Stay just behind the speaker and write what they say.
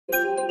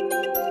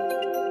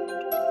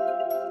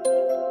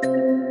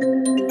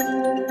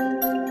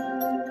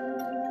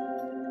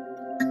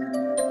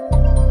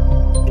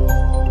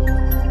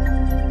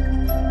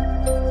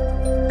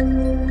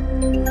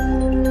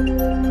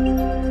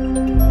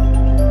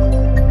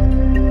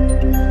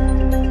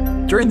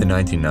During the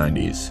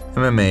 1990s,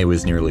 MMA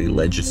was nearly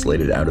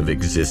legislated out of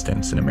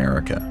existence in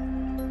America.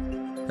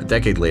 A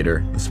decade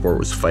later, the sport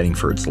was fighting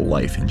for its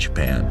life in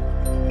Japan.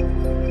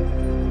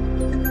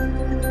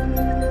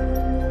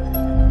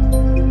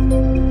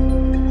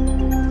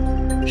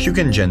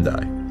 Shuken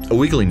Jendai, a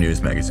weekly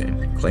news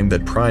magazine, claimed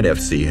that Pride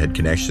FC had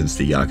connections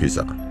to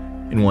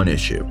Yakuza, in one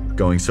issue,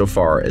 going so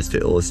far as to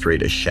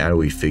illustrate a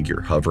shadowy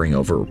figure hovering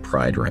over a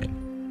Pride ring.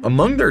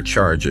 Among their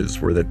charges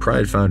were that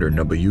Pride founder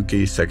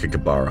Nobuyuki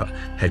Sakakibara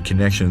had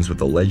connections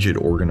with alleged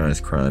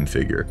organized crime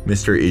figure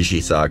Mr.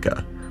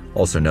 Ishisaka,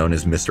 also known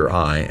as Mr.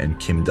 I and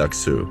Kim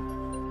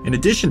Duck-soo. In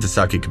addition to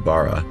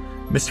Sakakibara,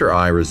 Mr.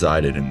 I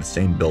resided in the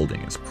same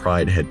building as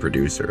Pride head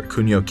producer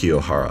Kunio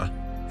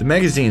Kiyohara. The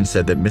magazine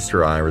said that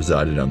Mr. I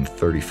resided on the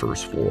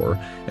 31st floor,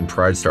 and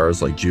Pride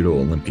stars like judo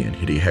Olympian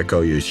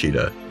Hidehiko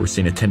Yoshida were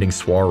seen attending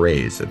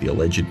soirees at the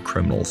alleged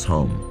criminal's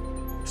home.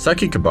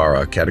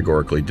 Sakakibara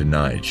categorically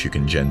denied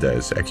Shuken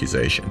Jendai's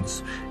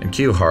accusations, and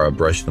Kiyohara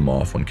brushed them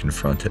off when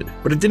confronted.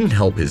 But it didn't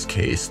help his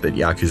case that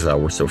Yakuza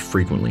were so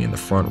frequently in the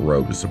front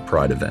rows of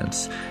Pride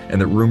events,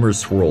 and that rumors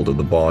swirled of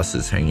the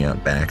bosses hanging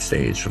out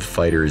backstage with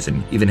fighters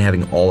and even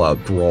having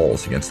all-out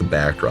brawls against the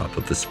backdrop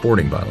of the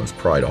sporting violence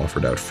Pride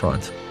offered out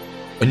front.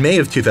 In May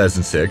of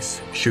 2006,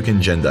 Shuken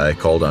Jendai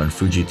called on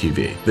Fuji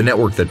TV, the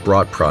network that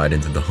brought Pride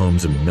into the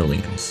homes of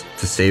millions,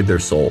 to save their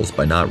souls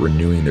by not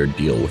renewing their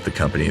deal with the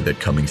company that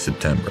coming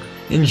September.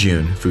 In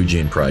June, Fuji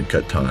and Pride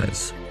cut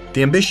ties.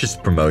 The ambitious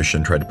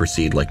promotion tried to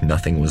proceed like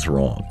nothing was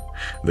wrong.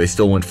 They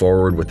still went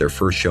forward with their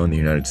first show in the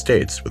United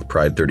States with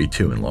Pride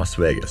 32 in Las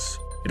Vegas.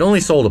 It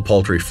only sold a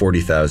paltry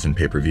 40,000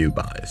 pay-per-view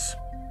buys.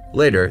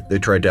 Later, they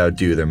tried to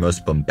outdo their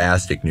most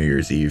bombastic New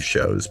Year's Eve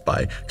shows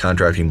by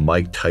contracting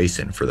Mike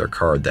Tyson for their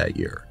card that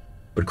year.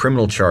 But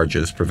criminal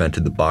charges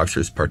prevented the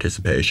boxer's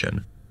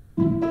participation.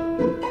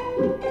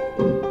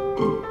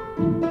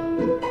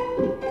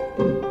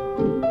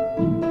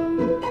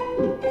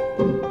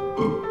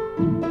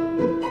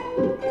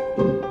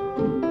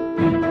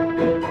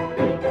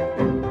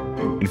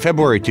 In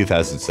February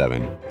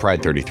 2007,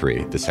 Pride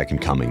 33, the Second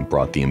Coming,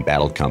 brought the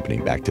embattled company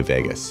back to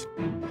Vegas.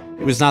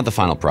 It was not the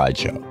final Pride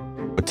show.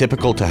 But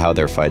typical to how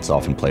their fights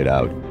often played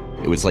out,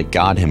 it was like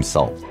God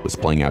himself was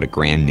playing out a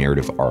grand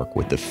narrative arc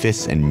with the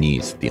fists and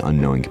knees of the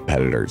unknowing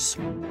competitors.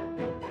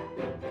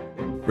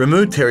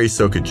 Ramu Terry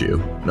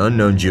Sokaju, an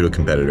unknown judo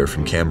competitor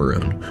from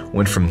Cameroon,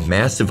 went from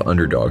massive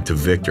underdog to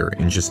victor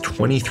in just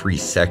 23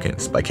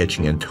 seconds by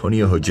catching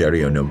Antonio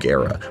Rogerio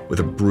Nogueira with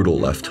a brutal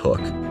left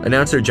hook.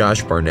 Announcer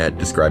Josh Barnett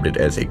described it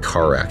as a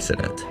car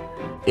accident.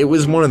 It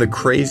was one of the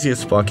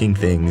craziest fucking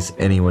things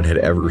anyone had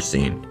ever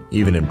seen,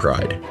 even in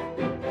Pride.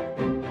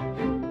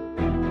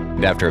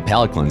 And after a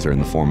palate cleanser in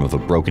the form of a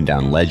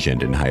broken-down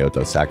legend in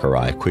Hayato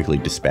Sakurai quickly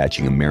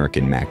dispatching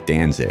American Mac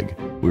Danzig,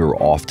 we were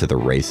off to the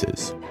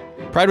races.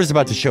 Pride was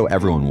about to show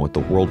everyone what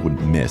the world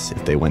would miss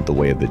if they went the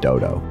way of the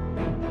dodo.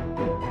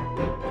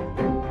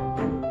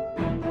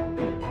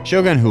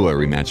 Shogun Rua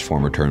rematched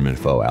former tournament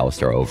foe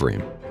Alistair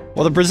Overeem.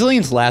 While the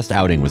Brazilian's last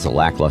outing was a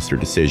lackluster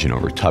decision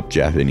over tough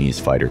Japanese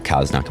fighter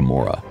Kaz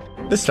Nakamura,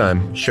 this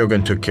time,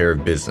 Shogun took care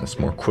of business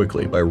more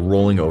quickly by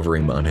rolling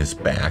Overeem on his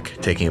back,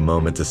 taking a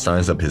moment to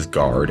size up his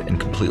guard, and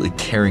completely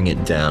tearing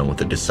it down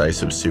with a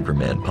decisive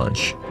Superman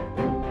punch.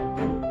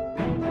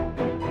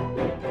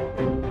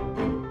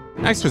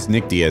 Next was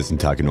Nick Diaz and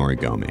Takanori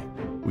Gomi.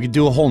 We could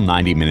do a whole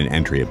 90-minute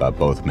entry about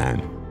both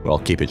men, but I'll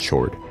keep it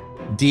short.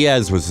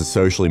 Diaz was a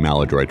socially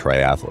maladroit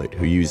triathlete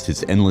who used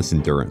his endless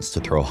endurance to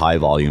throw high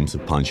volumes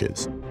of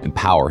punches and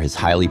power his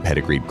highly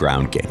pedigreed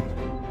ground game.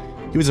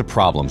 He was a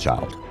problem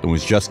child and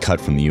was just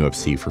cut from the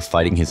UFC for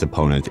fighting his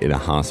opponent in a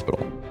hospital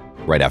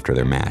right after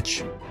their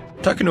match.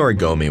 Takanori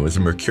Gomi was a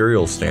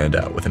mercurial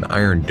standout with an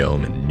iron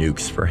dome and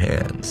nukes for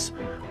hands.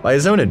 By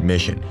his own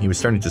admission, he was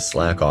starting to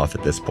slack off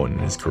at this point in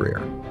his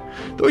career.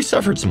 Though he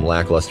suffered some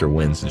lackluster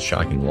wins and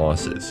shocking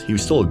losses, he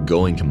was still a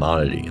going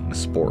commodity in the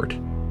sport.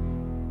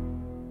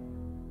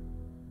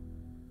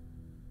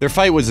 Their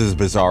fight was as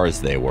bizarre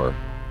as they were.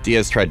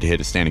 Diaz tried to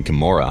hit a standing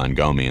Kimura on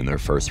Gomi in their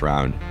first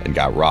round and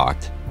got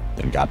rocked,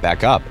 then got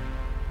back up,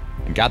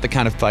 and got the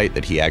kind of fight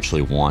that he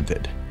actually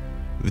wanted.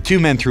 The two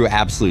men threw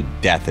absolute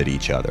death at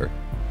each other,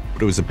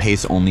 but it was a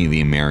pace only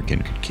the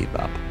American could keep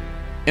up.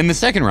 In the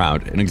second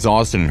round, an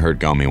exhausted and hurt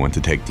Gomi went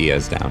to take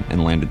Diaz down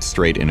and landed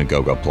straight in a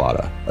gogo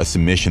plata, a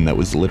submission that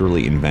was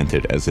literally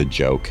invented as a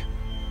joke.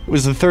 It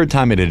was the third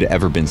time it had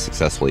ever been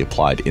successfully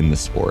applied in the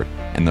sport,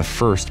 and the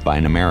first by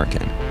an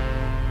American.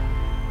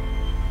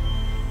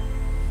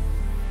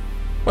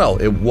 Well,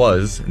 it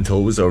was until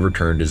it was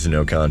overturned as a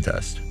no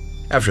contest.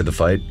 After the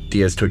fight,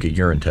 Diaz took a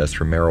urine test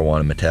for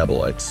marijuana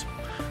metabolites.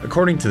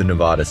 According to the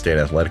Nevada State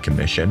Athletic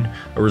Commission,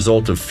 a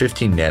result of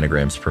 15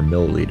 nanograms per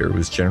milliliter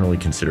was generally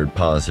considered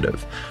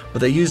positive, but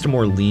they used a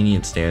more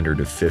lenient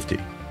standard of 50.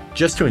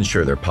 just to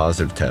ensure their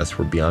positive tests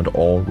were beyond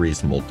all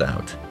reasonable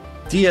doubt.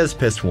 Diaz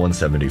pissed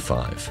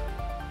 175.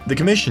 The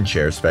commission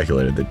chair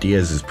speculated that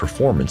Diaz's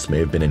performance may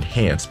have been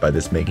enhanced by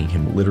this making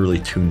him literally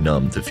too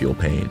numb to feel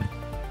pain.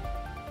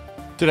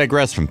 To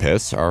digress from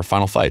piss, our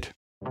final fight.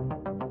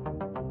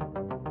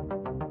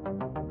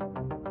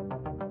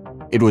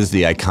 It was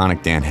the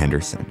iconic Dan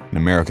Henderson, an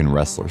American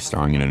wrestler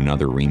starring in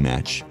another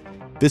rematch.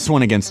 This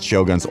one against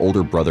Shogun's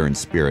older brother in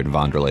spirit,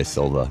 Wanderlei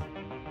Silva.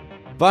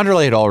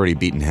 Wanderlei had already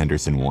beaten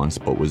Henderson once,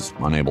 but was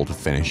unable to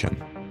finish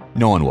him.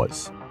 No one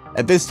was.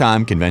 At this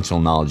time,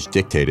 conventional knowledge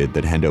dictated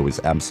that Hendo was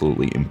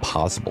absolutely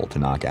impossible to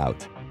knock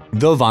out.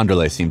 Though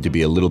Wanderlei seemed to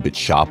be a little bit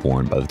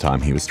shop-worn by the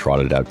time he was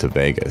trotted out to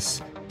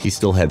Vegas, he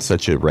still had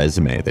such a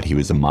resume that he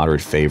was a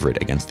moderate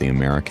favorite against the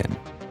American.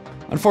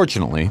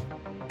 Unfortunately,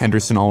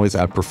 Henderson always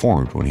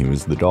outperformed when he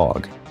was the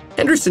dog.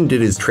 Henderson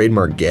did his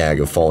trademark gag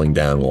of falling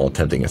down while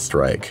attempting a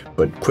strike,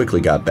 but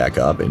quickly got back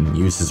up and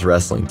used his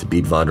wrestling to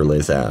beat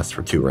Wanderlei's ass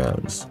for 2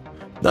 rounds.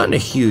 Not in a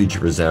huge,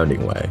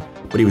 resounding way,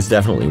 but he was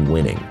definitely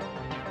winning.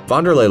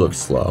 Wanderlei looked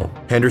slow,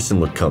 Henderson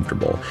looked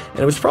comfortable, and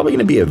it was probably going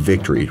to be a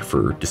victory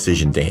for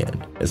Decision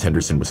Dan, as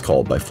Henderson was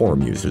called by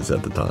forum users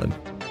at the time.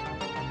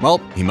 Well,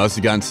 he must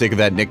have gotten sick of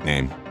that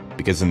nickname,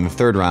 because in the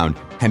 3rd round,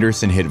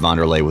 Henderson hit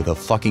Wanderlei with a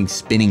fucking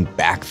spinning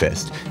back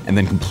fist, and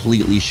then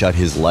completely shut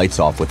his lights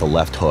off with a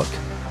left hook.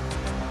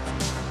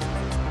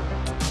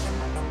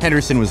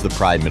 Henderson was the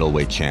Pride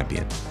middleweight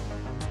champion.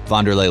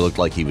 Wanderlei looked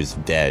like he was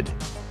dead.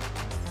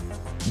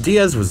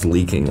 Diaz was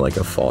leaking like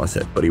a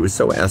faucet, but he was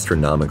so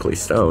astronomically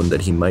stoned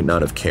that he might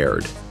not have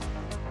cared.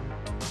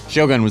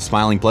 Shogun was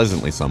smiling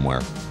pleasantly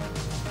somewhere.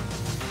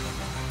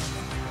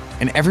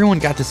 And everyone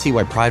got to see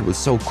why Pride was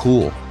so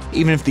cool,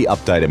 even if the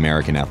uptight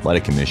American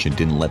Athletic Commission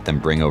didn't let them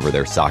bring over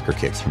their soccer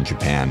kicks from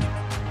Japan.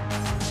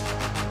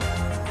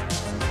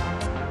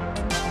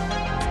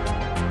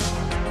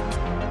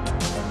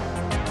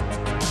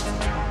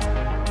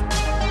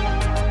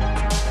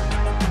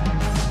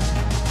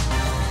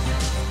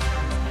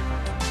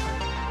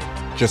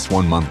 Just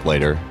 1 month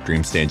later,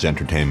 Dreamstage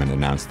Entertainment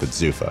announced that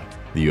Zuffa,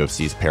 the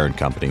UFC's parent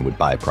company, would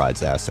buy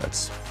Pride's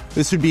assets.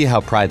 This would be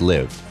how Pride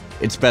lived.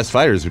 Its best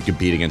fighters would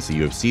compete against the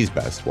UFC's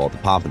best, while the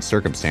pomp and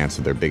circumstance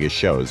of their biggest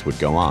shows would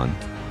go on.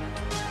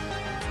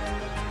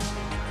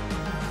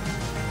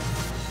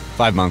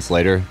 5 months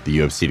later, the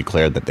UFC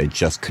declared that they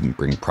just couldn't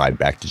bring Pride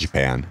back to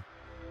Japan.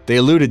 They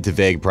alluded to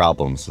vague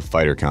problems with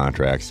fighter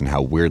contracts and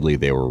how weirdly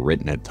they were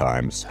written at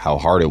times, how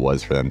hard it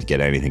was for them to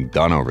get anything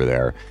done over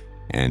there,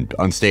 and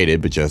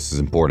unstated, but just as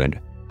important,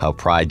 how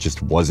Pride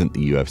just wasn't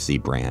the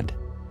UFC brand.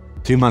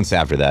 2 months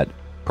after that,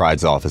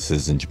 Pride's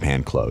offices in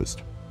Japan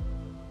closed.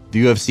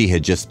 The UFC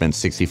had just spent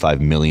 $65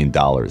 million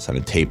on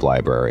a tape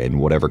library, and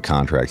whatever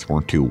contracts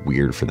weren't too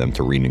weird for them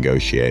to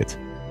renegotiate.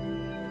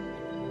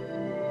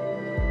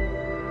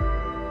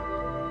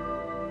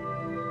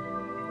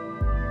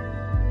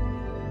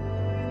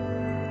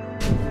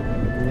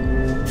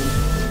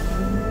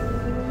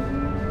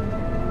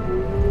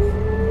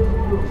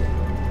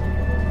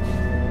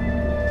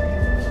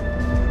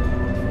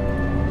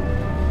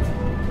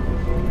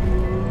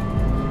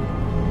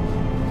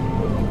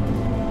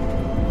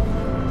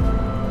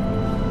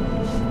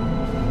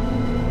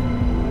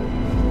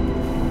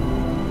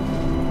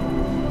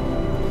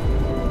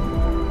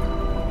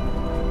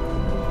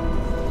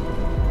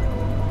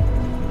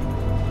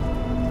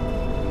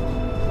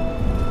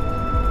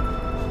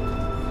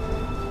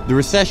 The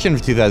recession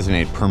of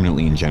 2008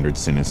 permanently engendered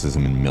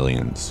cynicism in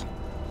millions.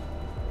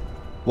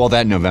 While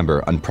that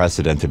November,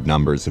 unprecedented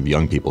numbers of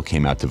young people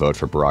came out to vote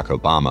for Barack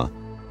Obama,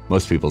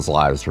 most people's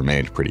lives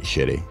remained pretty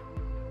shitty.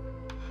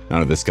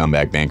 None of the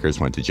scumbag bankers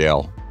went to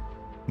jail.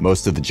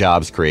 Most of the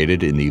jobs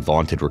created in the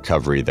vaunted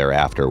recovery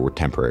thereafter were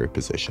temporary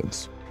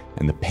positions,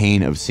 and the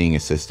pain of seeing a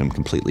system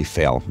completely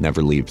fail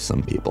never leaves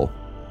some people.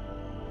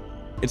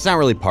 It's not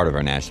really part of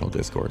our national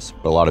discourse,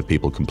 but a lot of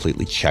people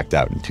completely checked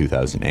out in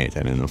 2008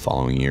 and in the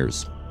following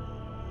years.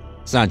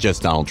 It's not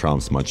just Donald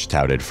Trump's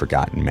much-touted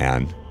forgotten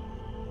man.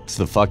 It's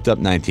the fucked up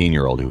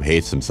 19-year-old who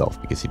hates himself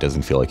because he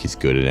doesn't feel like he's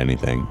good at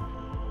anything.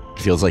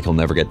 He feels like he'll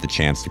never get the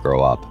chance to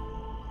grow up,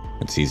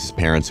 and sees his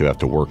parents who have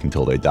to work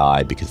until they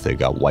die because they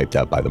got wiped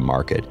out by the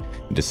market,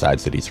 and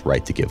decides that he's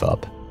right to give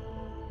up.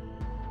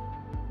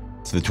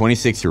 It's the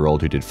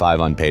 26-year-old who did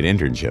 5 unpaid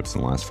internships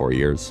in the last 4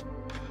 years,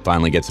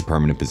 finally gets a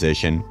permanent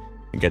position,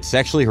 and gets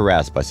sexually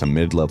harassed by some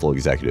mid-level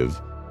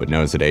executive, but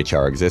knows that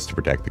HR exists to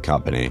protect the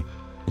company,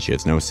 and she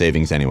has no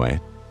savings anyway.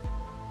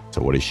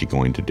 So what is she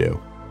going to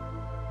do?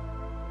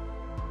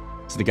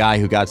 It's the guy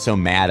who got so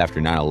mad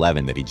after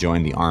 9/11 that he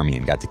joined the army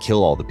and got to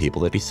kill all the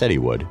people that he said he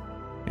would.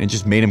 And it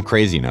just made him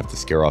crazy enough to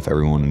scare off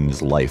everyone in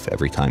his life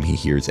every time he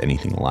hears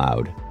anything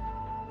loud.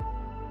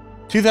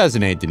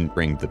 2008 didn't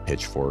bring the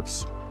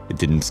pitchforks. It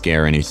didn't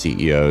scare any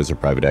CEOs or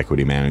private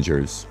equity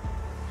managers.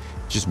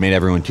 It just made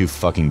everyone too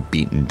fucking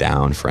beaten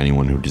down for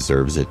anyone who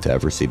deserves it to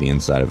ever see the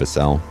inside of a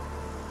cell.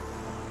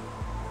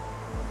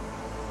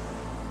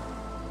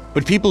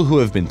 But people who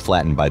have been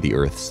flattened by the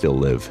earth still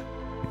live,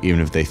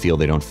 even if they feel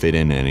they don't fit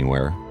in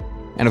anywhere.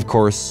 And of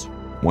course,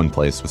 one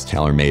place was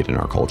tailor-made in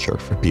our culture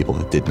for people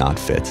that did not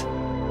fit.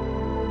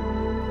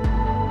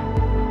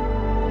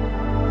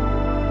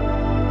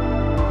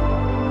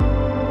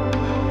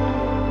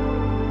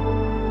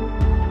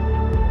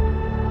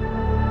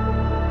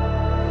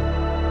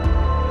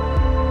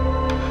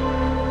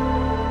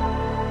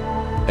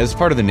 As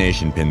part of the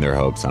nation pinned their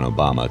hopes on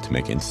Obama to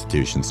make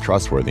institutions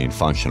trustworthy and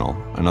functional,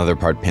 another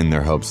part pinned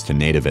their hopes to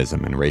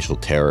nativism and racial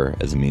terror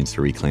as a means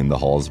to reclaim the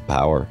halls of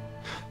power.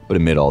 But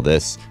amid all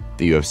this,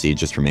 the UFC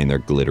just remained their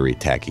glittery,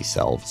 tacky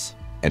selves.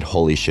 And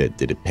holy shit,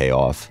 did it pay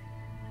off.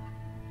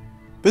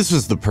 This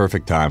was the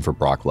perfect time for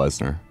Brock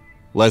Lesnar.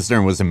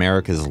 Lesnar was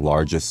America's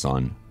largest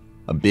son,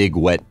 a big,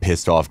 wet,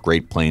 pissed-off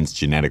Great Plains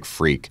genetic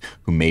freak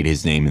who made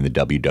his name in the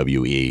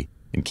WWE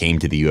and came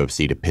to the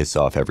UFC to piss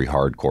off every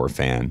hardcore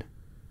fan,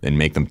 then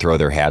make them throw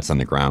their hats on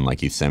the ground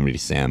like Yosemite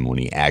Sam when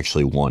he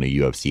actually won a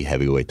UFC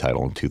heavyweight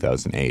title in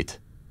 2008.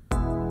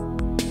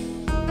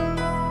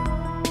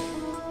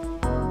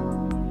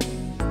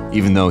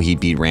 Even though he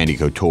beat Randy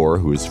Couture,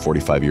 who was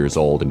 45 years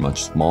old and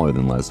much smaller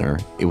than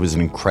Lesnar, it was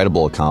an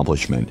incredible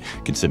accomplishment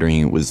considering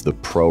it was the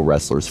pro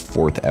wrestler's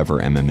 4th ever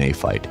MMA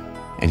fight,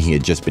 and he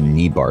had just been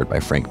knee-barred by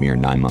Frank Mir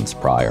 9 months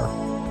prior.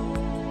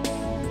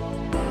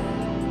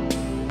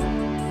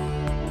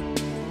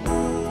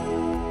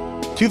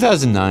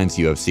 2009's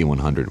UFC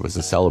 100 was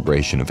a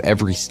celebration of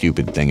every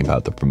stupid thing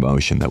about the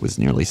promotion that was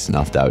nearly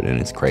snuffed out in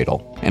its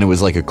cradle, and it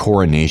was like a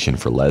coronation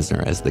for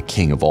Lesnar as the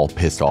king of all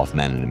pissed-off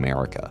men in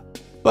America.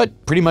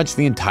 But pretty much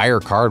the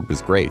entire card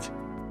was great.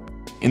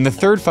 In the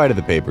third fight of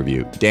the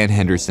pay-per-view, Dan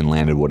Henderson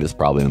landed what is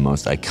probably the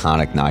most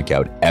iconic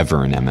knockout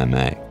ever in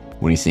MMA,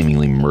 when he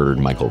seemingly murdered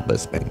Michael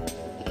Bisping.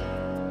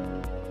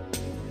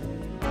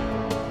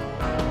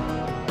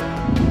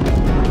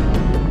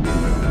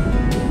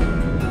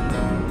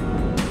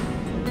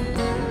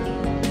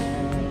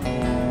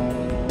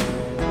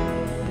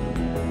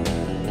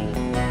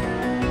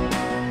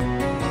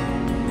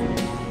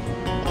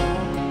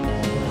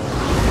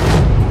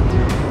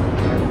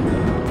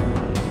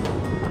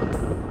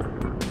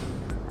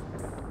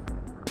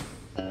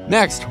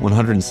 Next,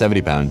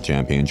 170-pound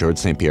champion George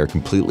St-Pierre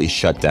completely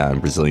shut down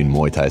Brazilian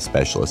Muay Thai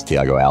specialist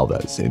Thiago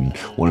Alves in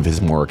one of his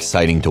more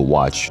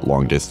exciting-to-watch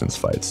long-distance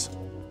fights.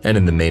 And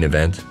in the main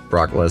event,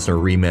 Brock Lesnar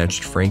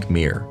rematched Frank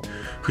Mir,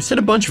 who said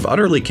a bunch of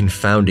utterly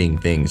confounding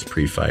things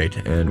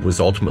pre-fight and was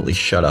ultimately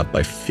shut up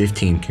by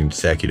 15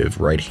 consecutive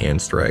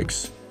right-hand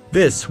strikes.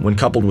 This, when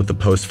coupled with the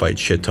post-fight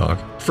shit talk,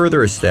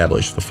 further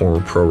established the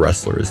former pro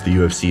wrestler as the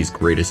UFC's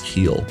greatest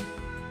heel.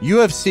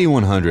 UFC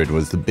 100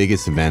 was the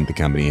biggest event the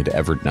company had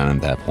ever done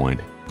at that point,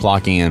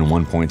 clocking in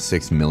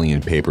 1.6 million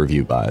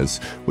pay-per-view buys,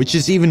 which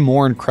is even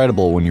more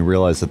incredible when you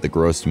realize that the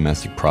gross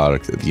domestic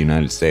product of the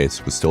United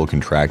States was still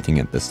contracting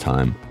at this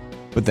time.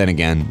 But then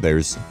again,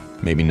 there's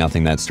maybe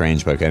nothing that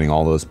strange about getting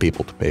all those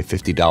people to pay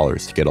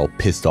 $50 to get all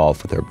pissed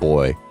off with their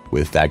boy,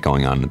 with that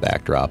going on in the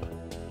backdrop.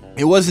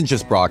 It wasn't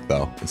just Brock,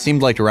 though. It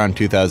seemed like around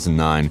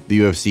 2009,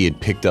 the UFC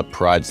had picked up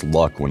Pride's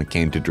luck when it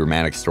came to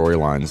dramatic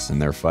storylines in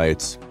their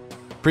fights.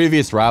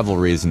 Previous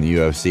rivalries in the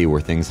UFC were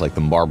things like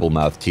the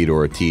marble-mouthed Tito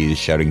Ortiz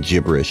shouting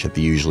gibberish at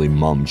the usually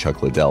mum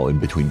Chuck Liddell in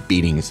between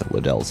beatings at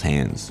Liddell's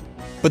hands.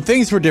 But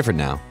things were different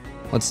now.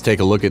 Let's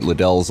take a look at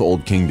Liddell's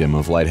old kingdom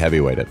of light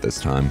heavyweight at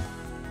this time.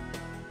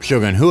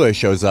 Shogun Rua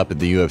shows up at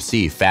the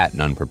UFC fat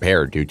and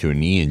unprepared due to a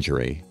knee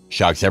injury,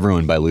 shocks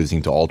everyone by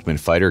losing to Ultimate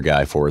Fighter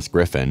guy Forrest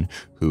Griffin,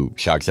 who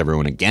shocks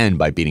everyone again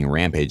by beating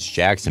Rampage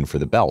Jackson for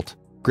the belt.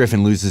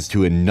 Griffin loses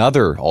to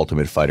another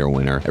Ultimate Fighter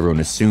winner everyone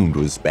assumed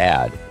was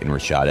bad in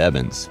Rashad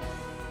Evans,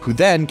 who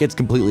then gets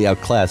completely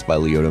outclassed by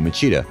Lyoto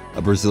Machida,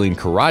 a Brazilian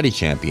karate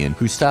champion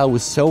whose style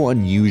was so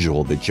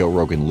unusual that Joe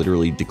Rogan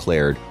literally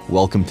declared,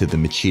 "Welcome to the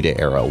Machida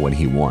era" when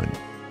he won.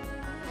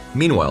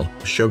 Meanwhile,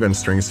 Shogun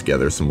strings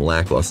together some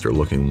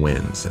lackluster-looking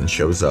wins and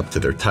shows up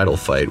to their title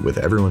fight with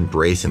everyone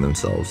bracing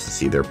themselves to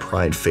see their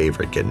Pride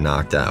favorite get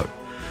knocked out,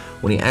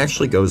 when he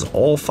actually goes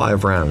all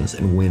 5 rounds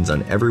and wins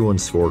on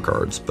everyone's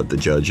scorecards but the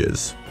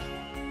judges.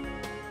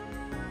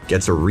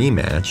 Gets a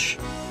rematch,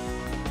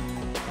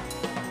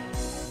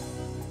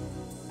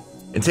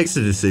 and takes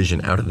the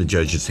decision out of the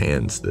judges'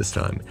 hands this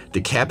time,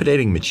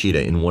 decapitating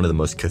Machida in one of the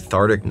most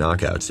cathartic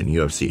knockouts in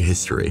UFC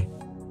history.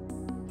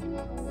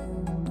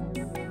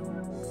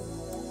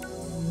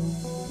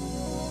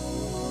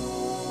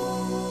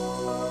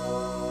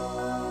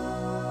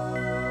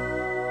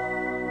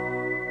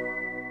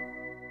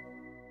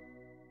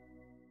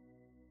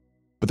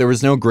 But there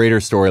was no greater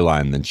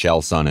storyline than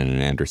Chael Sonnen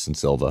and Anderson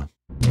Silva.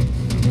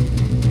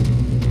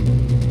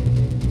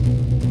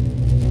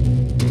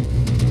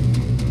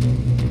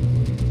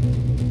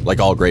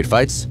 Like all great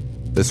fights,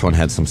 this one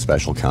had some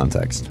special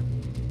context.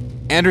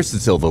 Anderson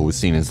Silva was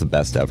seen as the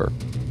best ever.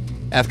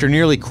 After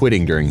nearly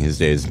quitting during his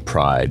days in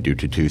Pride due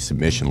to 2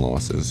 submission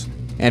losses,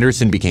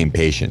 Anderson became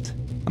patient,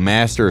 a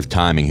master of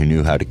timing who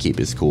knew how to keep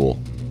his cool,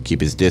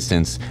 keep his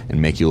distance, and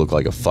make you look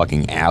like a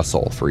fucking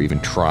asshole for even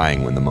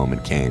trying when the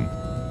moment came.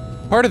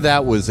 Part of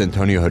that was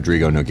Antonio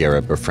Rodrigo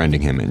Nogueira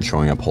befriending him and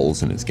showing up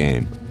holes in his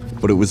game,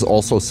 but it was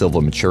also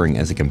Silva maturing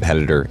as a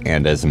competitor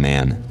and as a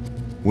man.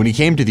 When he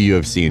came to the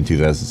UFC in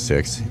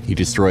 2006, he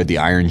destroyed the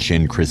Iron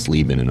Chin Chris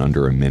Lieben in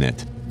under a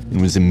minute and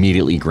was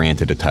immediately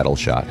granted a title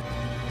shot.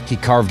 He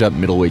carved up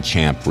middleweight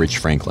champ Rich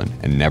Franklin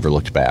and never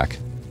looked back.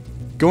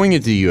 Going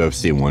into the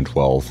UFC at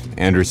 112,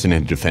 Anderson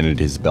had defended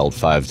his belt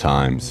 5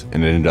 times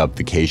and ended up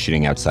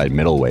vacationing outside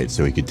middleweight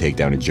so he could take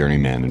down a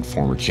journeyman and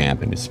former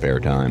champ in his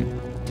spare time.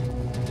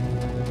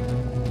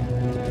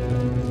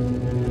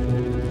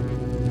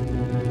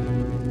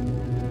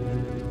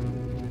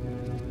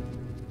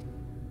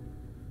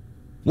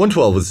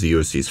 "112 was the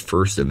UFC's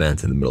first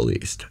event in the Middle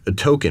East, a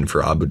token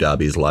for Abu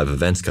Dhabi's live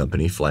events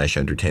company Flash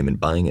Entertainment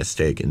buying a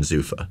stake in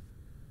Zuffa.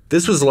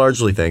 This was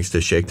largely thanks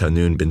to Sheikh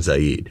Tahnoon bin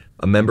Zayed,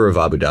 a member of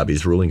Abu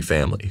Dhabi's ruling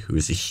family who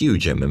is a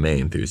huge MMA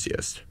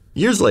enthusiast.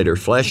 Years later,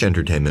 Flash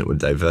Entertainment would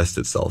divest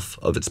itself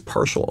of its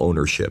partial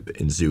ownership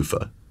in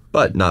Zuffa,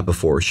 but not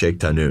before Sheikh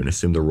Tahnoon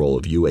assumed the role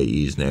of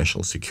UAE's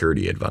national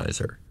security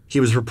advisor. He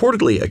was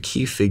reportedly a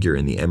key figure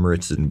in the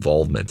Emirates'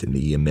 involvement in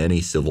the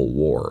Yemeni civil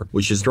war,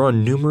 which has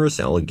drawn numerous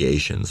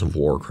allegations of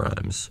war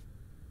crimes.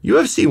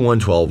 UFC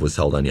 112 was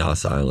held on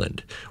Yas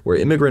Island, where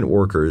immigrant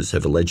workers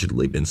have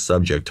allegedly been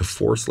subject to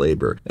forced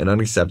labor and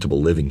unacceptable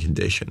living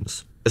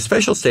conditions. A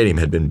special stadium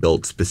had been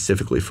built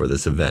specifically for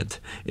this event,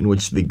 in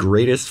which the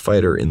greatest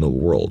fighter in the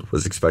world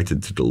was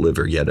expected to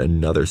deliver yet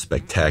another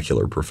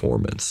spectacular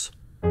performance.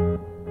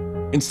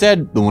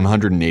 Instead, the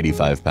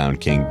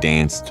 185-pound king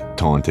danced,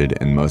 taunted,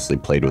 and mostly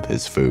played with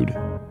his food,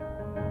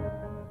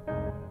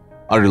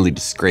 utterly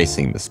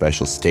disgracing the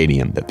special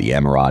stadium that the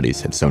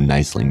Emiratis had so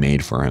nicely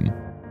made for him.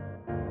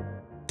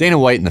 Dana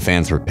White and the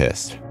fans were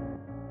pissed.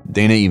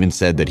 Dana even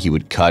said that he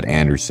would cut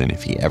Anderson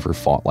if he ever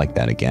fought like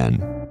that again.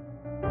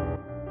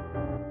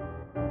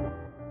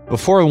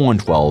 Before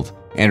 112,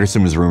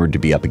 Anderson was rumored to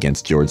be up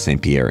against George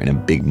St-Pierre in a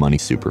big money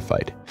super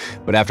fight,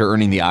 but after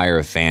earning the ire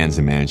of fans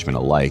and management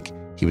alike,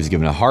 he was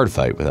given a hard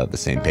fight without the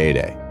same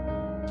payday.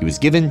 He was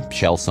given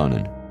Chael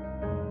Sonnen.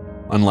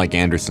 Unlike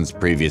Anderson's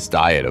previous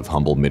diet of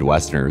humble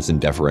Midwesterners and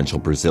deferential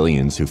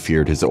Brazilians who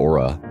feared his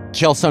aura,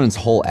 Chael Sonnen's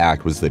whole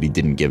act was that he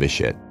didn't give a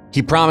shit.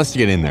 He promised to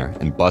get in there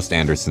and bust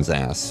Anderson's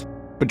ass.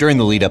 But during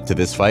the lead up to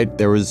this fight,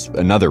 there was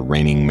another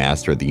reigning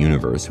master of the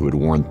universe who had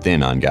worn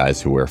thin on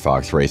guys who wear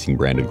Fox Racing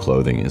branded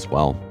clothing as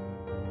well.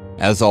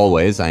 As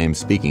always, I am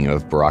speaking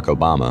of Barack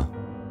Obama.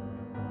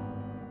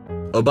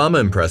 Obama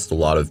impressed a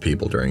lot of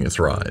people during his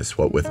rise,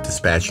 what with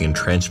dispatching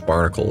entrenched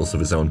barnacles of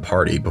his own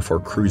party before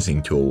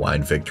cruising to a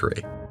wide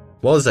victory.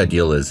 While his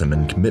idealism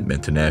and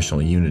commitment to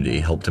national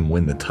unity helped him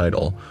win the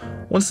title,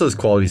 once those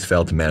qualities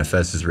failed to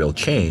manifest as real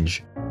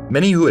change,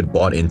 many who had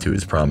bought into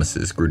his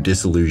promises grew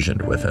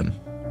disillusioned with him.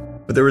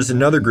 But there was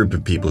another group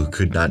of people who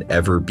could not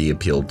ever be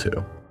appealed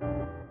to.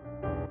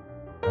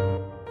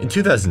 In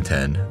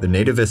 2010, the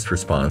nativist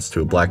response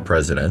to a black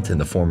president in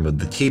the form of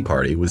the Tea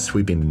Party was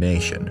sweeping the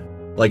nation.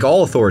 Like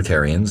all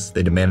authoritarians,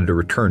 they demanded a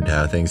return to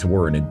how things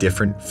were in a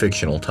different,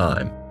 fictional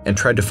time, and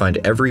tried to find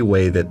every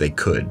way that they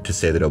could to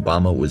say that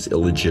Obama was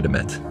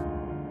illegitimate.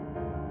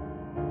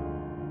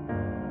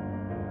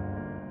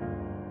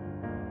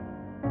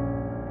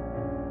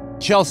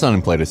 Chael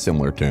Sonnen played a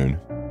similar tune.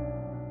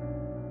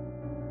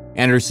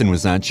 Anderson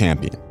was not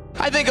champion.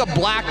 I think a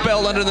black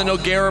belt under the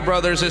Nogueira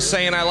brothers is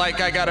saying I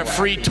got a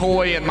free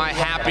toy in my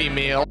Happy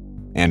Meal.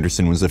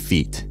 Anderson was a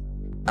feat.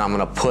 I'm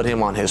gonna put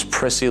him on his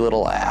prissy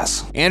little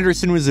ass.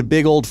 Anderson was a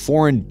big old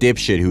foreign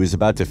dipshit who was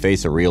about to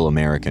face a real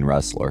American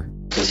wrestler.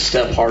 It's a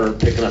step harder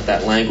picking up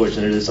that language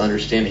than it is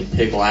understanding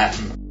Pig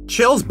Latin.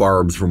 Chael's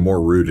barbs were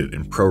more rooted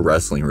in pro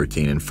wrestling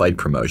routine and fight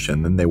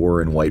promotion than they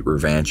were in white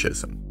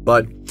revanchism.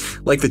 But,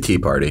 like the Tea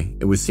Party,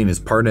 it was seen as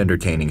part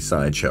entertaining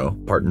sideshow,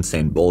 part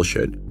insane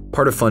bullshit,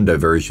 part a fun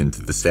diversion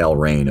to the stale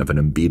reign of an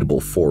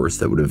unbeatable force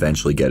that would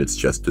eventually get its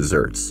just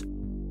desserts.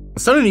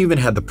 Sonnen even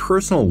had the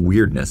personal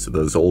weirdness of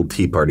those old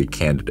Tea Party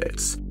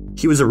candidates.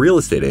 He was a real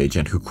estate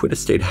agent who quit a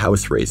state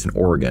house race in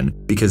Oregon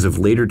because of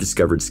later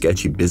discovered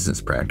sketchy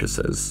business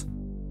practices.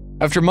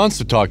 After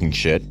months of talking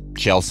shit,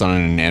 Chael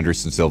Sonnen and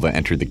Anderson Silva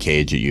entered the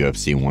cage at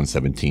UFC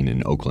 117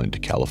 in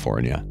Oakland,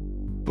 California.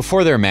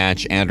 Before their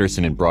match,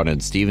 Anderson had brought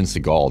in Steven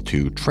Seagal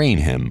to train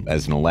him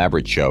as an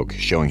elaborate joke,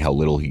 showing how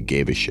little he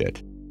gave a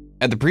shit.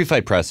 At the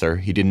pre-fight presser,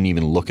 he didn't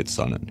even look at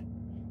Sonnen.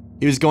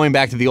 He was going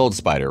back to the old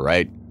Spider,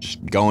 right?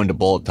 Just go into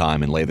bullet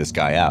time and lay this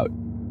guy out.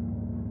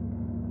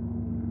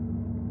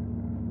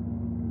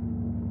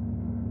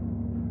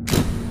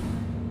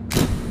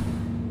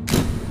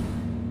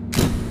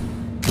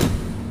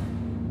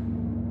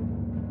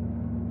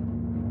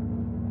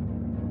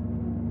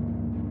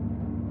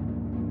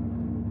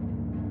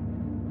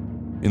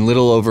 In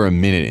little over a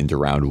minute into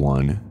round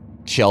one,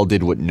 Chael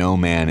did what no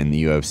man in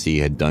the UFC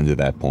had done to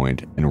that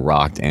point and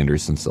rocked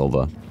Anderson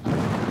Silva.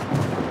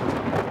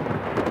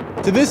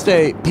 To this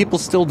day, people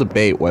still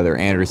debate whether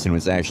Anderson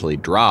was actually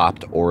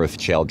dropped or if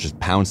Chael just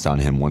pounced on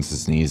him once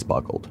his knees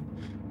buckled,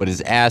 but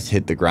his ass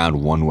hit the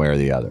ground one way or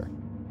the other.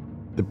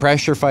 The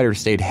pressure fighter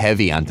stayed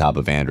heavy on top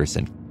of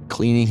Anderson,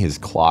 cleaning his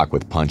clock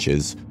with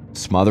punches,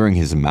 smothering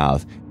his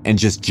mouth, and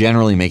just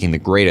generally making the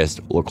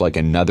greatest look like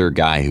another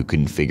guy who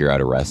couldn't figure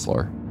out a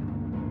wrestler.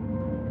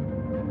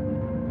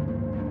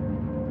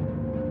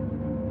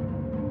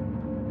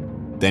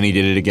 Then he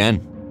did it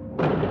again.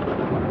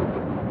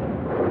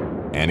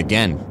 And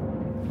again.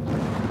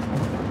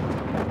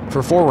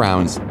 For 4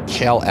 rounds,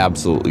 Chal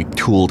absolutely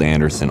tooled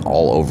Anderson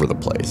all over the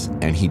place,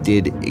 and he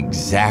did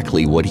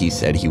exactly what he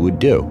said he would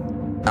do.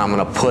 I'm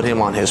gonna put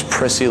him on his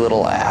prissy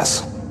little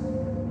ass.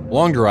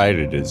 Along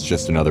derided as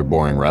just another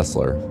boring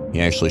wrestler, he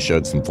actually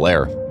showed some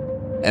flair.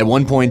 At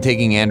one point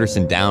taking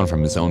Anderson down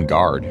from his own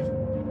guard.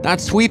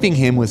 Not sweeping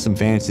him with some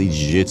fancy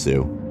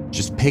jiu-jitsu,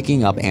 just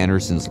picking up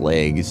Anderson's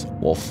legs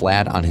while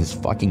flat on his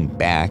fucking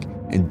back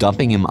and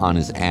dumping him on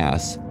his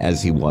ass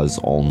as he was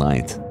all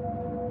night.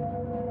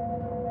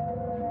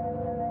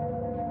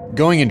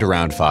 Going into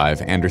round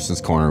 5,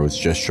 Anderson's corner was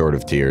just short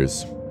of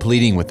tears,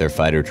 pleading with their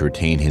fighter to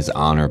retain his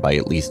honor by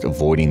at least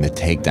avoiding the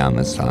takedown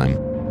this time.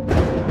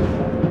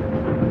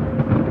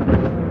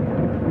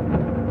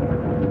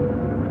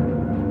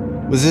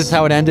 Was this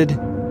how it ended?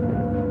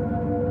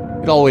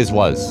 It always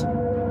was.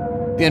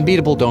 The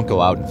unbeatable don't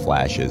go out in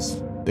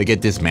flashes. They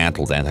get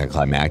dismantled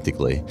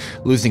anticlimactically,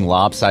 losing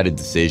lopsided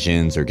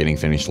decisions or getting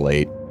finished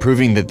late,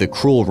 proving that the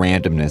cruel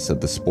randomness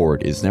of the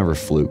sport is never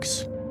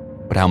flukes,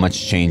 but how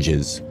much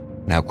changes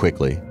and how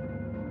quickly.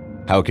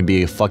 How it can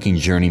be a fucking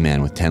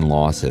journeyman with 10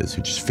 losses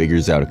who just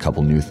figures out a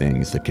couple new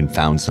things that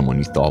confound someone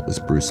you thought was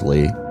Bruce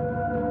Lee.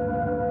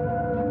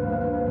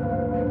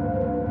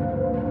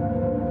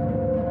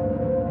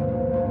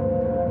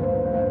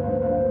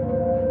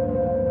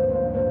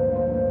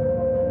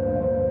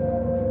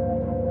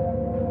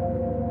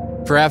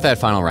 For half that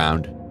final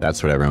round,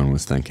 that's what everyone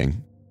was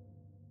thinking.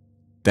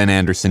 Then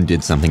Anderson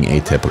did something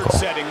atypical.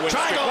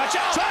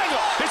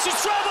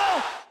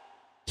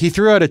 He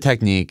threw out a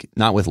technique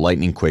not with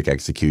lightning-quick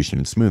execution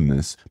and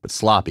smoothness, but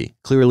sloppy,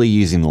 clearly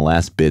using the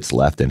last bits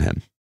left in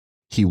him.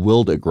 He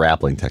willed a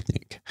grappling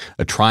technique,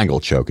 a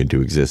triangle choke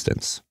into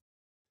existence.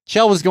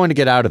 Chal was going to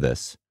get out of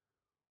this.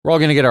 We're all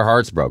going to get our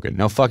hearts broken.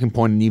 No fucking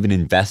point in even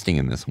investing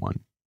in this one.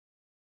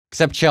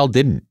 Except Chal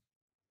didn't.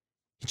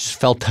 He just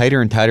fell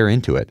tighter and tighter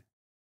into it.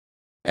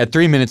 At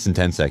 3 minutes and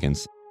 10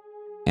 seconds,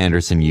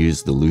 Anderson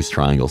used the loose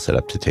triangle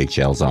setup to take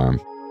Chal's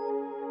arm.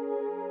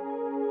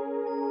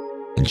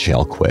 And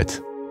Chal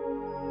quit.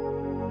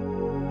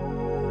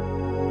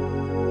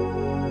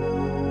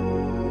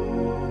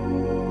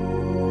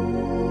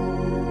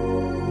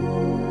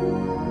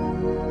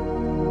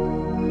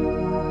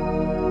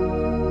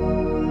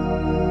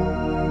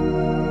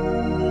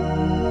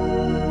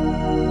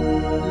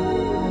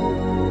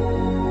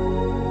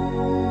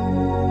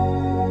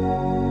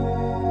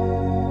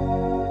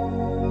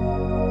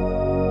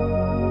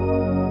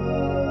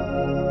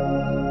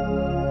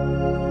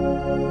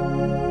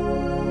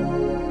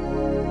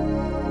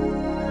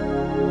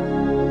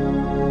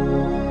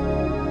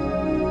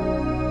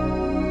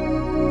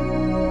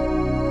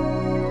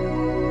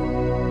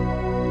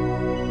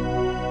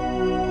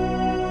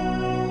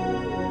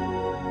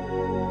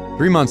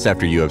 Three months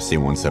after UFC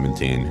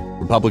 117,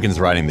 Republicans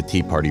riding the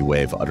Tea Party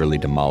wave utterly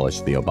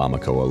demolished the Obama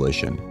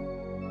coalition.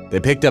 They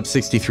picked up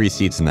 63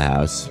 seats in the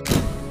House,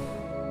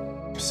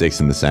 6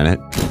 in the Senate,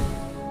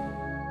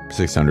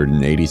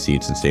 680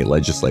 seats in state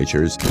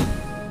legislatures,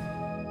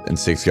 and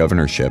 6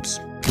 governorships.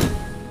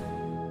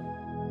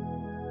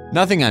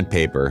 Nothing on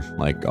paper,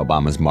 like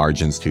Obama's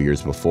margins 2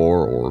 years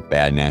before or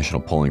bad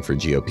national polling for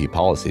GOP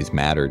policies,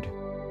 mattered.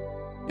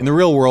 In the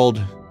real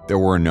world, there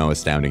were no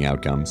astounding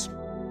outcomes.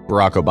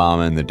 Barack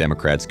Obama and the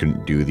Democrats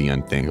couldn't do the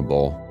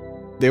unthinkable.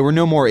 They were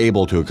no more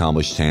able to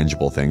accomplish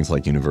tangible things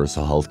like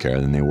universal health care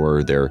than they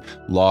were their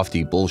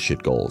lofty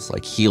bullshit goals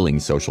like healing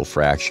social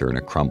fracture in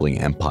a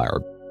crumbling empire.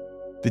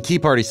 The Tea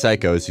Party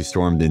psychos who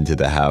stormed into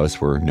the House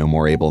were no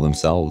more able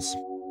themselves.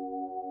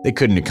 They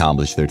couldn't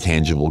accomplish their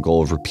tangible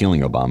goal of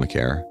repealing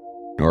Obamacare,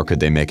 nor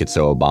could they make it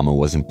so Obama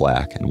wasn't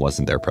black and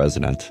wasn't their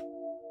president.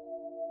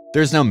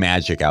 There's no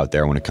magic out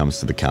there when it comes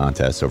to the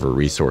contest over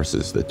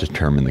resources that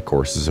determine the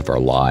courses of our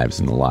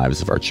lives and the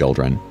lives of our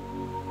children.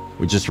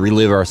 We just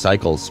relive our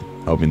cycles,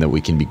 hoping that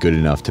we can be good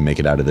enough to make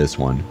it out of this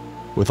one,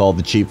 with all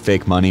the cheap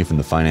fake money from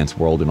the finance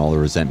world and all the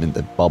resentment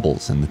that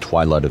bubbles in the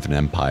twilight of an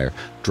empire,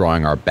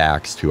 drawing our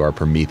backs to our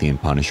Promethean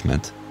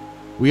punishment.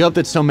 We hope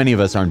that so many of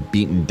us aren't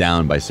beaten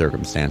down by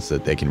circumstance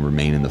that they can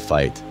remain in the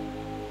fight.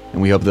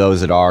 And we hope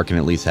those that are can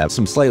at least have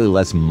some slightly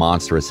less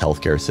monstrous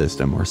healthcare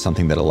system or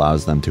something that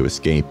allows them to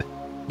escape,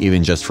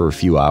 even just for a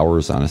few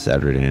hours on a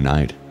Saturday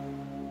night.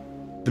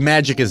 The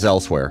magic is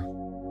elsewhere.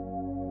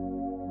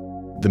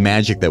 The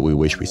magic that we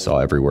wish we saw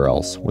everywhere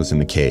else was in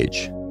the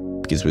cage,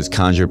 because it was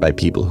conjured by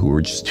people who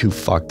were just too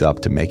fucked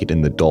up to make it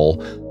in the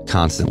dull,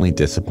 constantly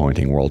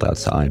disappointing world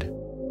outside.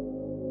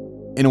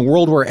 In a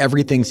world where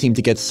everything seemed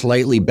to get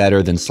slightly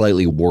better than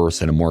slightly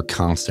worse at a more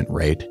constant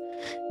rate,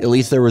 at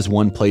least there was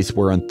one place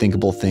where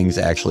unthinkable things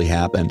actually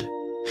happened.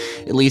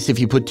 At least if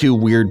you put 2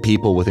 weird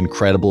people with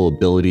incredible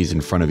abilities in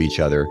front of each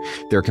other,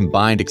 their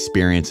combined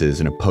experiences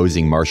and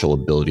opposing martial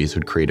abilities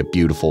would create a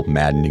beautiful,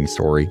 maddening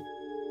story.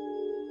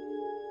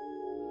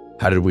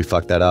 How did we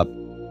fuck that up?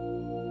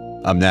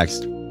 Up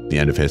next, the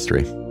end of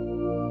history.